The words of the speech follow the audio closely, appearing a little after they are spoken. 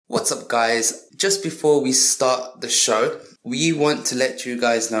What's up, guys? Just before we start the show, we want to let you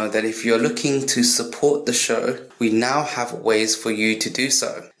guys know that if you're looking to support the show, we now have ways for you to do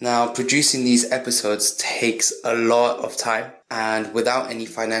so. Now, producing these episodes takes a lot of time, and without any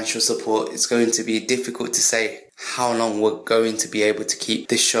financial support, it's going to be difficult to say how long we're going to be able to keep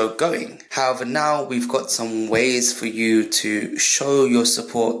this show going. However, now we've got some ways for you to show your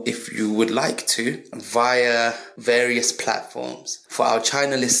support if you would like to via various platforms. For our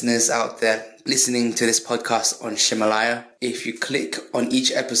China listeners out there listening to this podcast on Himalaya, if you click on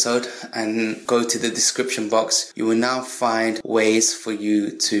each episode and go to the description box, you will now find ways for you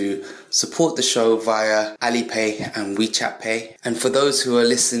to support the show via Alipay and WeChat Pay. And for those who are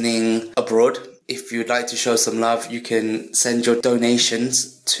listening abroad, if you'd like to show some love, you can send your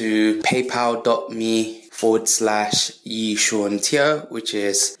donations to paypal.me/yishuantiao, which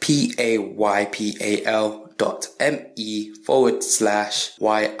is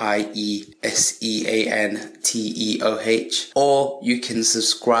paypal.me/YIESEANTEOH, or you can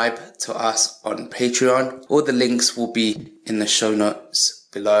subscribe to us on Patreon. All the links will be in the show notes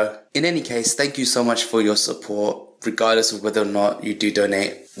below. In any case, thank you so much for your support. Regardless of whether or not you do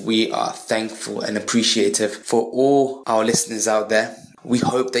donate, we are thankful and appreciative for all our listeners out there. We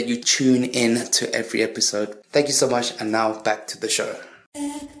hope that you tune in to every episode. Thank you so much, and now back to the show.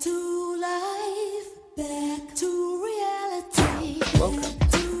 Back to life, back to reality. Welcome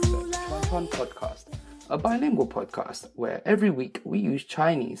to the Chuan-Chuan Podcast, a bilingual podcast where every week we use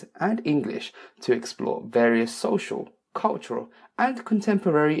Chinese and English to explore various social, cultural, and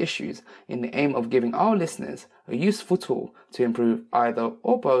contemporary issues in the aim of giving our listeners a useful tool to improve either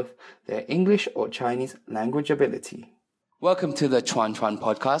or both their English or Chinese language ability. Welcome to the Chuan-Chuan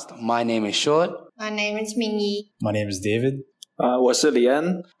Podcast. My name is Sean. My name is Mingyi. My name is David. 我是李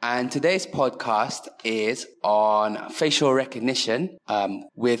恩。 And today's podcast is on facial recognition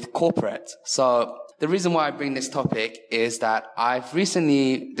with corporates. So the reason why I bring this topic is that I've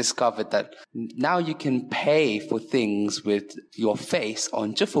recently discovered that now you can pay for things with your face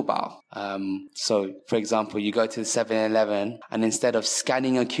on Zhifubao. So, for example, you go to the 7-Eleven and instead of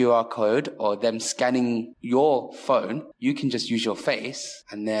scanning a QR code or them scanning your phone, you can just use your face,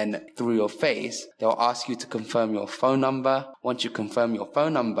 and then through your face, they'll ask you to confirm your phone number. Once you confirm your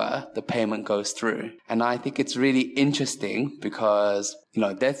phone number, the payment goes through. And I think it's really interesting because,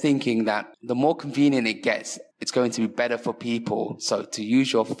 they're thinking that the more convenient it gets, it's going to be better for people. So to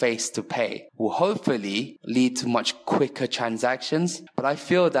use your face to pay will hopefully lead to much quicker transactions. But I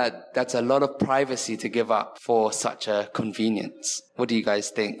feel that that's a lot of privacy to give up for such a convenience. What do you guys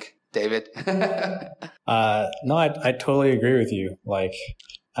think, David? No, I totally agree with you.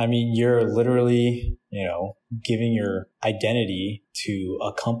 You're literally, giving your identity to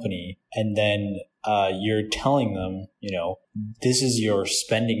a company, and then you're telling them, this is your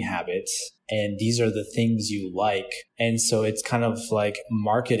spending habits and these are the things you like. And so it's kind of like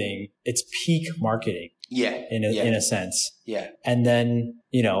marketing. It's peak marketing. Yeah. In a sense. Yeah. And then,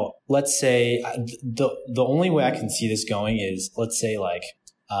 let's say the only way I can see this going is, let's say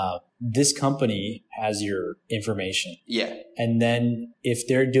this company has your information. Yeah. And then if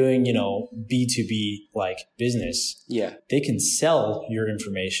they're doing, B2B business, yeah, they can sell your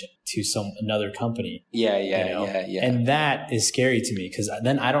information to another company. Yeah. And that is scary to me because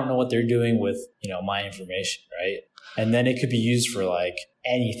then I don't know what they're doing with, my information, right? And then it could be used for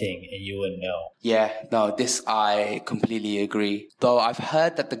anything and you wouldn't know. Yeah, no, this I completely agree. Though I've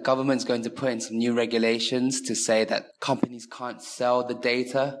heard that the government's going to put in some new regulations to say that companies can't sell the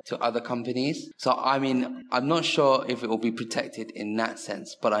data to other companies. So, I'm not sure if it will be protected in that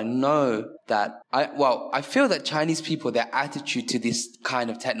sense, but I know that I feel that Chinese people, their attitude to this kind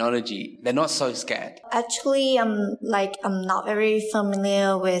of technology, they're not so scared. Actually, I'm not very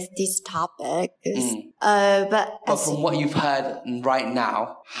familiar with this topic. But from what you've heard right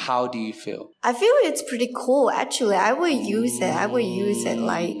now, how do you feel? I feel it's pretty cool. Actually, I will use it. I will use it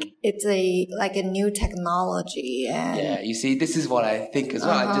like it's a new technology. And yeah, you see, this is what I think as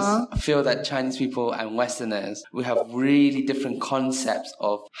well. I just feel that Chinese people and Westerners, we have really different concepts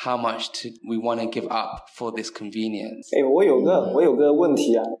of how much we want to give up for this convenience. 我有个问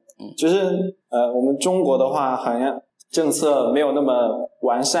题啊，就是我们中国的话好像政策没有那么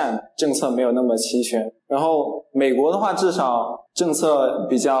完善，政策没有那么齐全。然后美国的话至少政策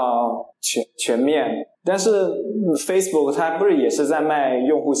比较全面，但是 Facebook 它不是也是在卖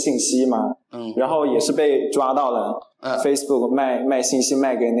用户信息吗？然后也是被抓到了Facebook 卖信息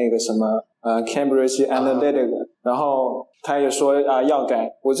卖给那个什么Cambridge Analytica，然后他也说要改。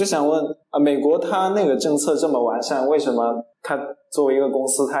我就想问美国它那个政策这么完善，为什么它作为一个公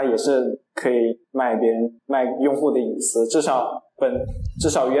司它也是可以卖用户的隐私？至少至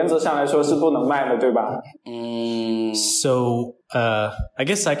少原则上来说是不能卖的，对吧？ So, I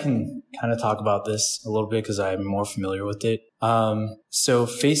guess I can kind of talk about this a little bit because I'm more familiar with it. So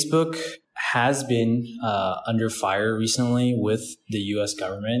Facebook has been under fire recently with the U.S.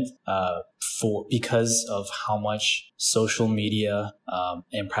 government because of how much social media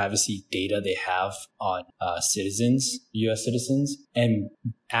and privacy data they have on U.S. citizens. And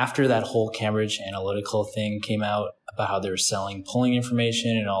after that whole Cambridge Analytical thing came out about how they were selling polling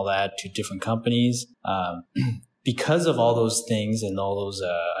information and all that to different companies, because of all those things and all those,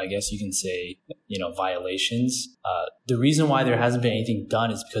 I guess you can say, violations, the reason why there hasn't been anything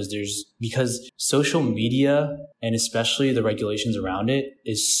done is because social media and especially the regulations around it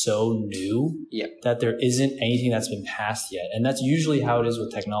is so new that there isn't anything that's been passed yet. And that's usually how it is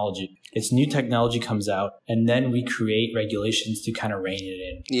with technology. It's new technology comes out and then we create regulations to kind of rein it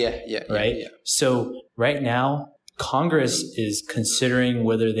in. Right? Yeah. So right now, Congress is considering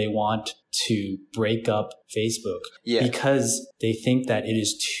whether they want to break up Facebook because they think that it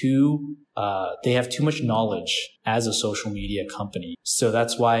is they have too much knowledge as a social media company. So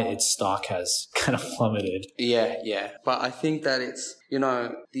that's why its stock has kind of plummeted. Yeah. But I think that it's,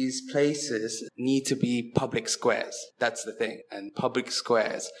 these places need to be public squares. That's the thing. And public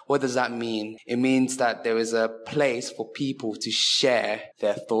squares, what does that mean? It means that there is a place for people to share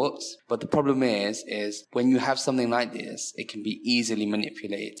their thoughts. But the problem is when you have something like this, it can be easily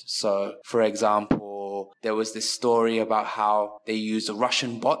manipulated. So, for example, there was this story about how they used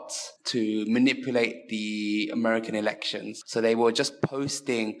Russian bots to manipulate the American elections. So they were just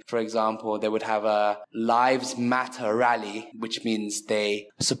posting, for example, they would have a Lives Matter rally, which means they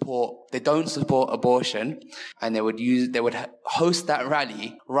don't support abortion, and they would host that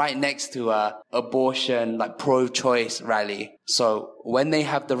rally right next to a abortion, like pro-choice rally. So when they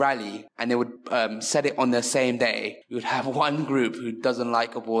have the rally and they would set it on the same day, you would have one group who doesn't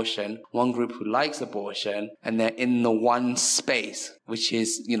like abortion, one group who likes abortion, and they're in the one space, which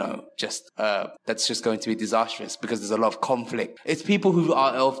is, that's just going to be disastrous because there's a lot of conflict. It's people who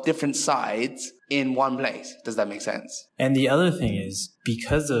are of different sides in one place. Does that make sense? And the other thing is,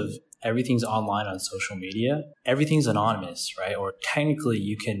 because of everything's online on social media, everything's anonymous, right? Or technically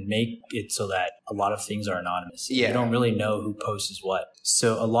you can make it so that a lot of things are anonymous. You don't really know who posts what.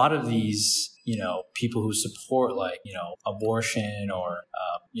 So a lot of these, people who support abortion or,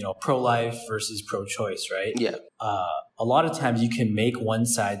 pro-life versus pro-choice, right? Yeah. A lot of times you can make one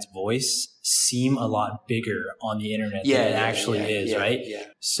side's voice seem a lot bigger on the internet than it actually is, right? Yeah.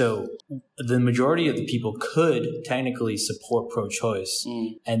 So the majority of the people could technically support pro-choice,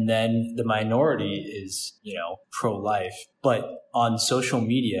 and then the minority is, pro-life. But on social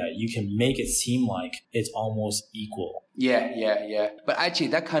media, you can make it seem like it's almost equal. Yeah. But actually,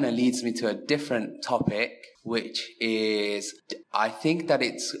 that kind of leads me to a different topic, which is, I think that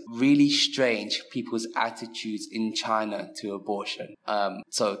it's really strange, people's attitudes in China to abortion.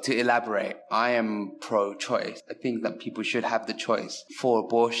 So to elaborate, I am pro-choice. I think that people should have the choice for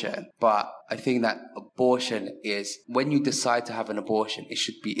abortion, but I think that abortion is, when you decide to have an abortion,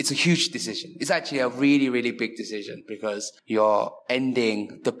 it's a huge decision. It's actually a really, really big decision because you're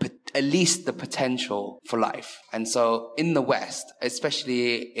ending at least the potential for life. And so in the West,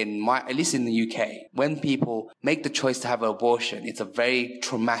 especially at least in the UK, when people make the choice to have an abortion, it's a very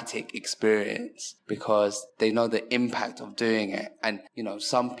traumatic experience because they know the impact of doing it. And,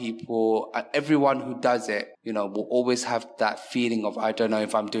 some people, everyone who does it, will always have that feeling of, I don't know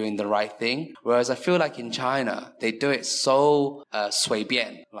if I'm doing the right thing. Whereas I feel like in China, they do it so, 随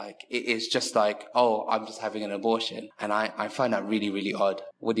便. Like, it is just like, oh, I'm just having an abortion. And I find that really, really odd.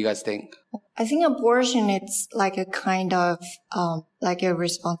 What do you guys think? I think abortion, it's like a kind of, like a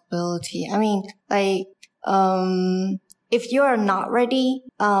responsibility. I mean, if you are not ready,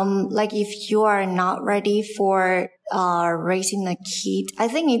 if you are not ready for, raising a kid, I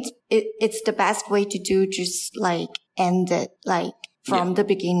think it's the best way to do, just end it, from the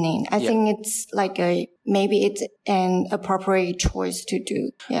beginning. I think it's maybe it's an appropriate choice to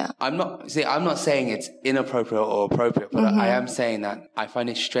do. Yeah. I'm not saying it's inappropriate or appropriate, but I am saying that I find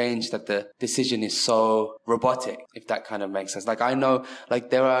it strange that the decision is so robotic, if that kind of makes sense. I know,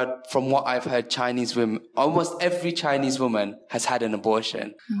 there are, from what I've heard, Chinese women, almost every Chinese woman has had an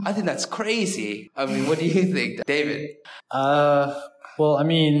abortion. I think that's crazy. I mean, what do you think, David? Well, I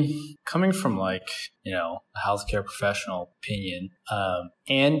mean, coming from a healthcare professional opinion,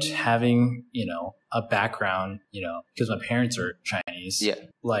 and having, a background, because my parents are Chinese. Yeah.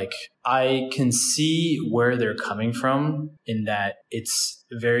 I can see where they're coming from in that it's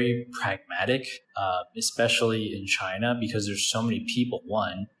very pragmatic, especially in China, because there's so many people,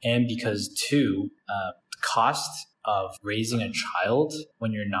 one, and because two, cost of raising a child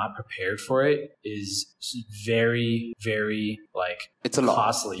when you're not prepared for it is very, very it's a lot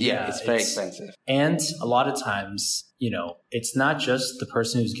costly. Yeah, it's very expensive. And a lot of times, it's not just the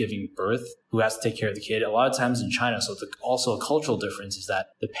person who's giving birth who has to take care of the kid. A lot of times in China, so it's also a cultural difference, is that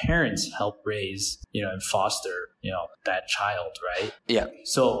the parents help raise, and foster, that child, right? Yeah.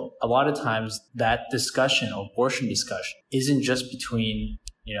 So a lot of times that discussion, abortion discussion, isn't just between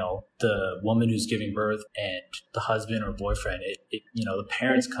the woman who's giving birth and the husband or boyfriend. The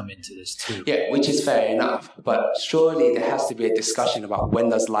parents come into this too. Yeah, which is fair enough. But surely there has to be a discussion about when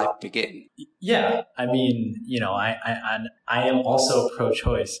does life begin? Yeah. I mean, I am also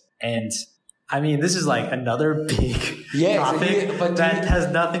pro-choice. And I mean, this is like another big topic that has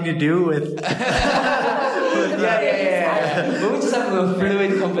nothing to do with... Yeah. But we just have a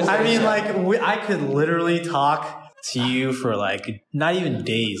fluid conversation. I mean, I could literally talk to you for not even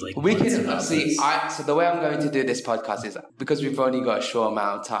days, we can see. So the way I'm going to do this podcast is because we've only got a short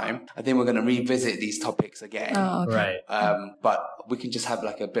amount of time. I think we're going to revisit these topics again. Oh, okay. Right. But we can just have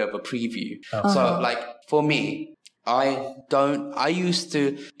a bit of a preview. So for me, I used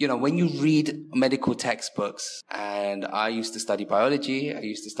to, when you read medical textbooks, and I used to study biology, I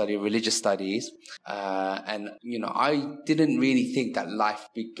used to study religious studies, and, I didn't really think that life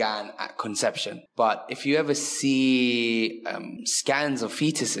began at conception. But if you ever see scans of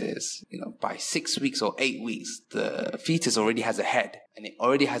fetuses, by 6 weeks or 8 weeks, the fetus already has a head and it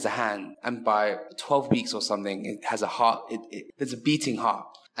already has a hand. And by 12 weeks or something, it has a heart, there's a beating heart.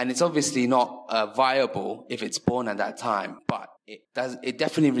 And it's obviously not viable if it's born at that time, but it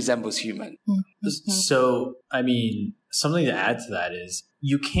definitely resembles human. Mm-hmm. So, I mean, something to add to that is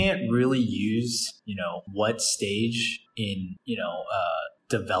you can't really use, what stage in,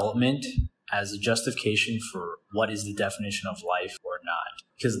 development as a justification for what is the definition of life or not.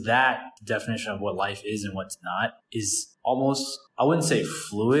 Because that definition of what life is and what's not is almost, I wouldn't say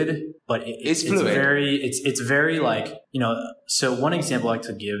fluid, but it's fluid. It's very so one example I like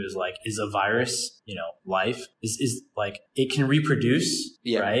to give is a virus, life is it can reproduce,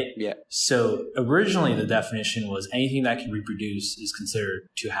 right? Yeah. So originally the definition was anything that can reproduce is considered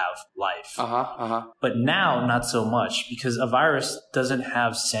to have life. But now not so much, because a virus doesn't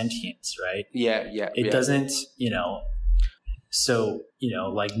have sentience, right? Yeah. It doesn't, so,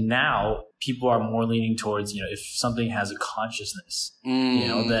 now people are more leaning towards, if something has a consciousness,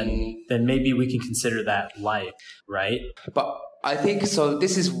 then maybe we can consider that life, right? But I think so.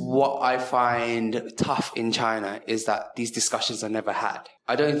 This is what I find tough in China, is that these discussions are never had.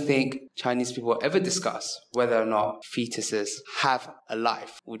 I don't think Chinese people ever discuss whether or not fetuses have a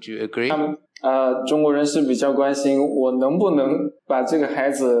life. Would you agree? 中国人是比较关心我能不能把这个孩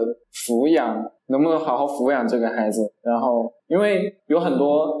子抚养，能不能好好抚养这个孩子。然后因为有很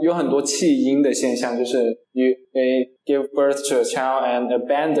多弃婴的现象，就是 you give birth to a child and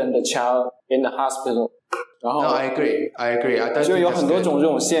abandon the child in the hospital。然后 No, I agree. I don't 就 think 有 that's 很多 good. 种这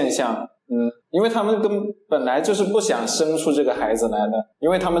种现象。因为他们本来就是不想生出这个孩子来的，因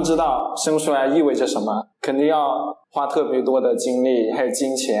为他们知道生出来意味着什么，肯定要花特别多的精力还有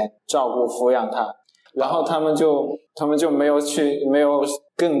金钱照顾抚养他，然后他们就没有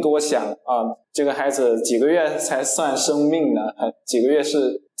更多想这个孩子几个月才算生命呢，几个月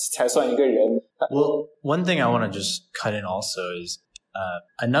才算一个人。Well, one thing I want to just cut in also is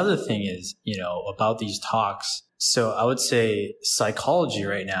another thing is, about these talks. So I would say psychology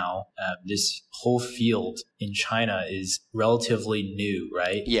right now, this whole field in China is relatively new,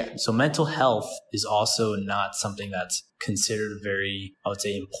 right? Yeah. So mental health is also not something that's considered very, I would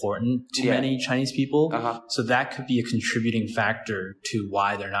say, important to many Chinese people. So that could be a contributing factor to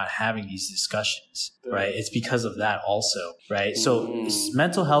why they're not having these discussions, right? It's because of that also, right? So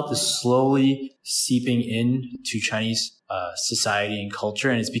mental health is slowly seeping into Chinese society and culture,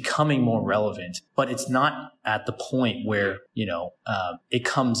 and it's becoming more relevant, but it's not at the point where, it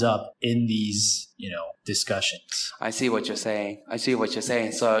comes up in these, discussions. I see what you're saying.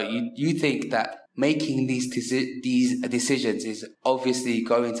 So you think that making these decisions is obviously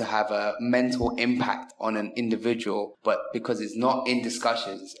going to have a mental impact on an individual, but because it's not in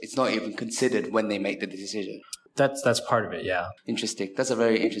discussions, it's not even considered when they make the decision. That's part of it, yeah. Interesting. That's a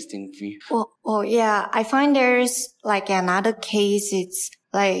very interesting view. Well, yeah. I find there's another case. It's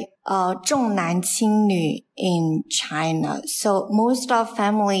重男轻女 in China. So most of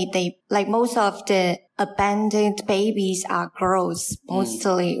family, most of the abandoned babies are girls,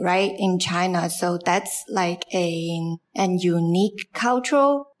 mostly, right, in China. So that's a unique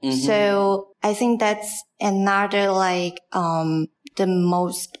culture. So I think that's another the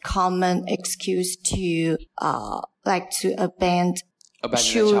most common excuse to abandon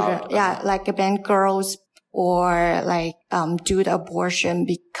children. A child. Yeah, abandon girls or like do the abortion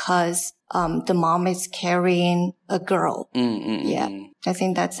because the mom is carrying a girl. Yeah. I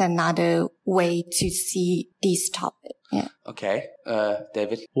think that's another way to see this topic. Yeah. Okay.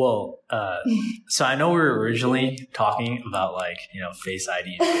 David? Well, so I know we were originally talking about like, Face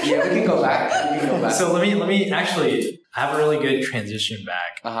ID. Yeah, we can go back. So let me actually, I have a really good transition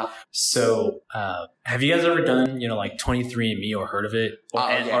back. So, have you guys ever done, like 23andMe or heard of it?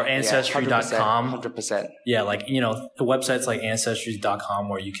 Or Ancestry.com? 100%. Yeah, like, websites like Ancestry.com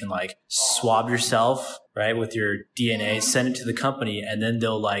where you can like swab yourself, right, with your DNA, send it to the company, and then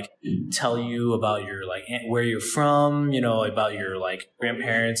they'll like tell you about your like where you're from, about your like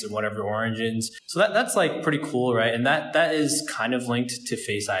grandparents and whatever origins. So that's like pretty cool, right? And that is kind of linked to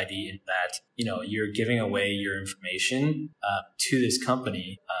Face ID in that, you're giving away your information to this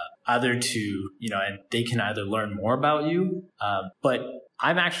company, either to, and they can either learn more about you, but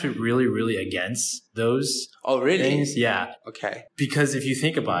I'm actually really, really against those things. Yeah. Okay. Because if you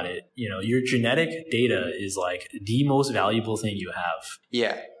think about it, your genetic data is like the most valuable thing you have.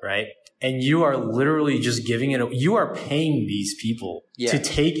 Yeah. Right? And you are literally just giving it, you are paying these people to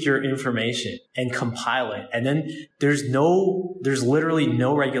take your information and compile it. And then there's literally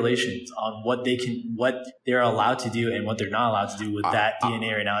no regulations on what they're allowed to do and what they're not allowed to do with that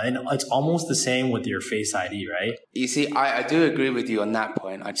DNA right now. And it's almost the same with your Face ID, right? You see, I do agree with you on that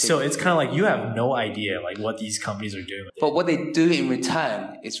point. I think so it's kind of like you have no idea like what these companies are doing. But what they do in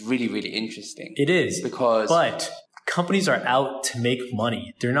return is really, really interesting. It is. But companies are out to make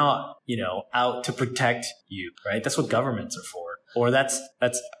money. They're not, out to protect you, right? That's what governments are for. Or that's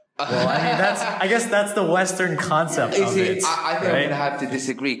well, I guess that's the Western concept of it. I think I'm going to have to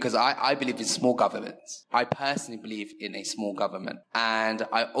disagree because I believe in small governments. I personally believe in a small government. And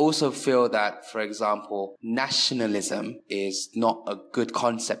I also feel that, for example, nationalism is not a good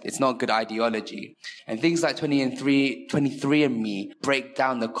concept. It's not a good ideology. And things like 23andMe break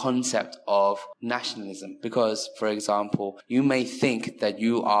down the concept of nationalism because, for example, you may think that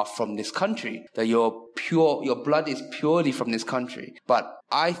you are from this country, that your blood is purely from this country. But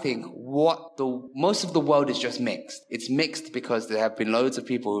I think most of the world is just mixed. It's mixed because there have been loads of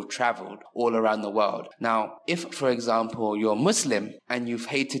people who've traveled all around the world. Now, if, for example, you're Muslim and you've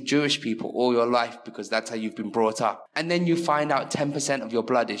hated Jewish people all your life because that's how you've been brought up, and then you find out 10% of your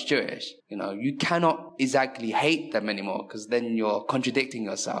blood is Jewish, you cannot exactly hate them anymore because then you're contradicting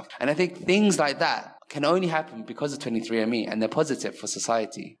yourself. And I think things like that can only happen because of 23andMe and they're positive for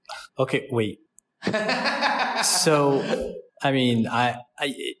society. Okay, wait. So, I mean,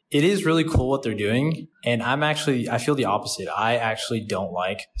 it is really cool what they're doing. And I feel the opposite. I actually don't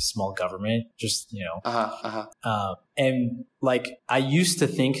like small government, just, and like, I used to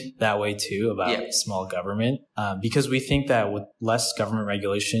think that way too about small government, because we think that with less government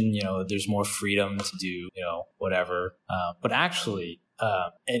regulation, there's more freedom to do, whatever. But actually,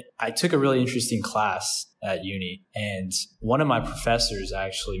 I took a really interesting class at uni, and one of my professors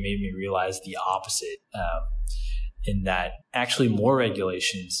actually made me realize the opposite, in that actually more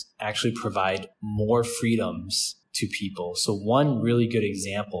regulations actually provide more freedoms to people. So one really good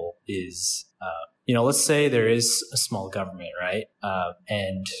example is, let's say there is a small government, right?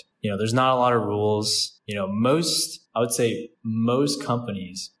 And, there's not a lot of rules. I would say most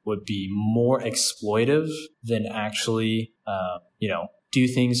companies would be more exploitive than actually, do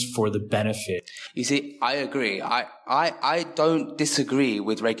things for the benefit. You see, I agree. I don't disagree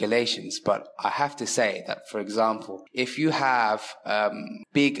with regulations, but I have to say that, for example, if you have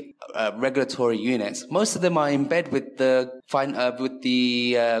big regulatory units, most of them are in bed with the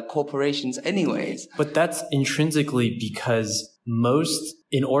corporations anyways. But that's intrinsically because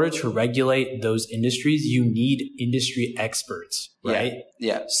in order to regulate those industries, you need industry experts, right?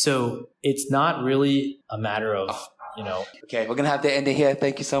 Yeah. So it's not really a matter of, Okay, we're going to have to end it here.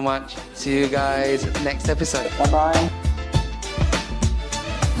 Thank you so much. See you guys next episode. Bye-bye.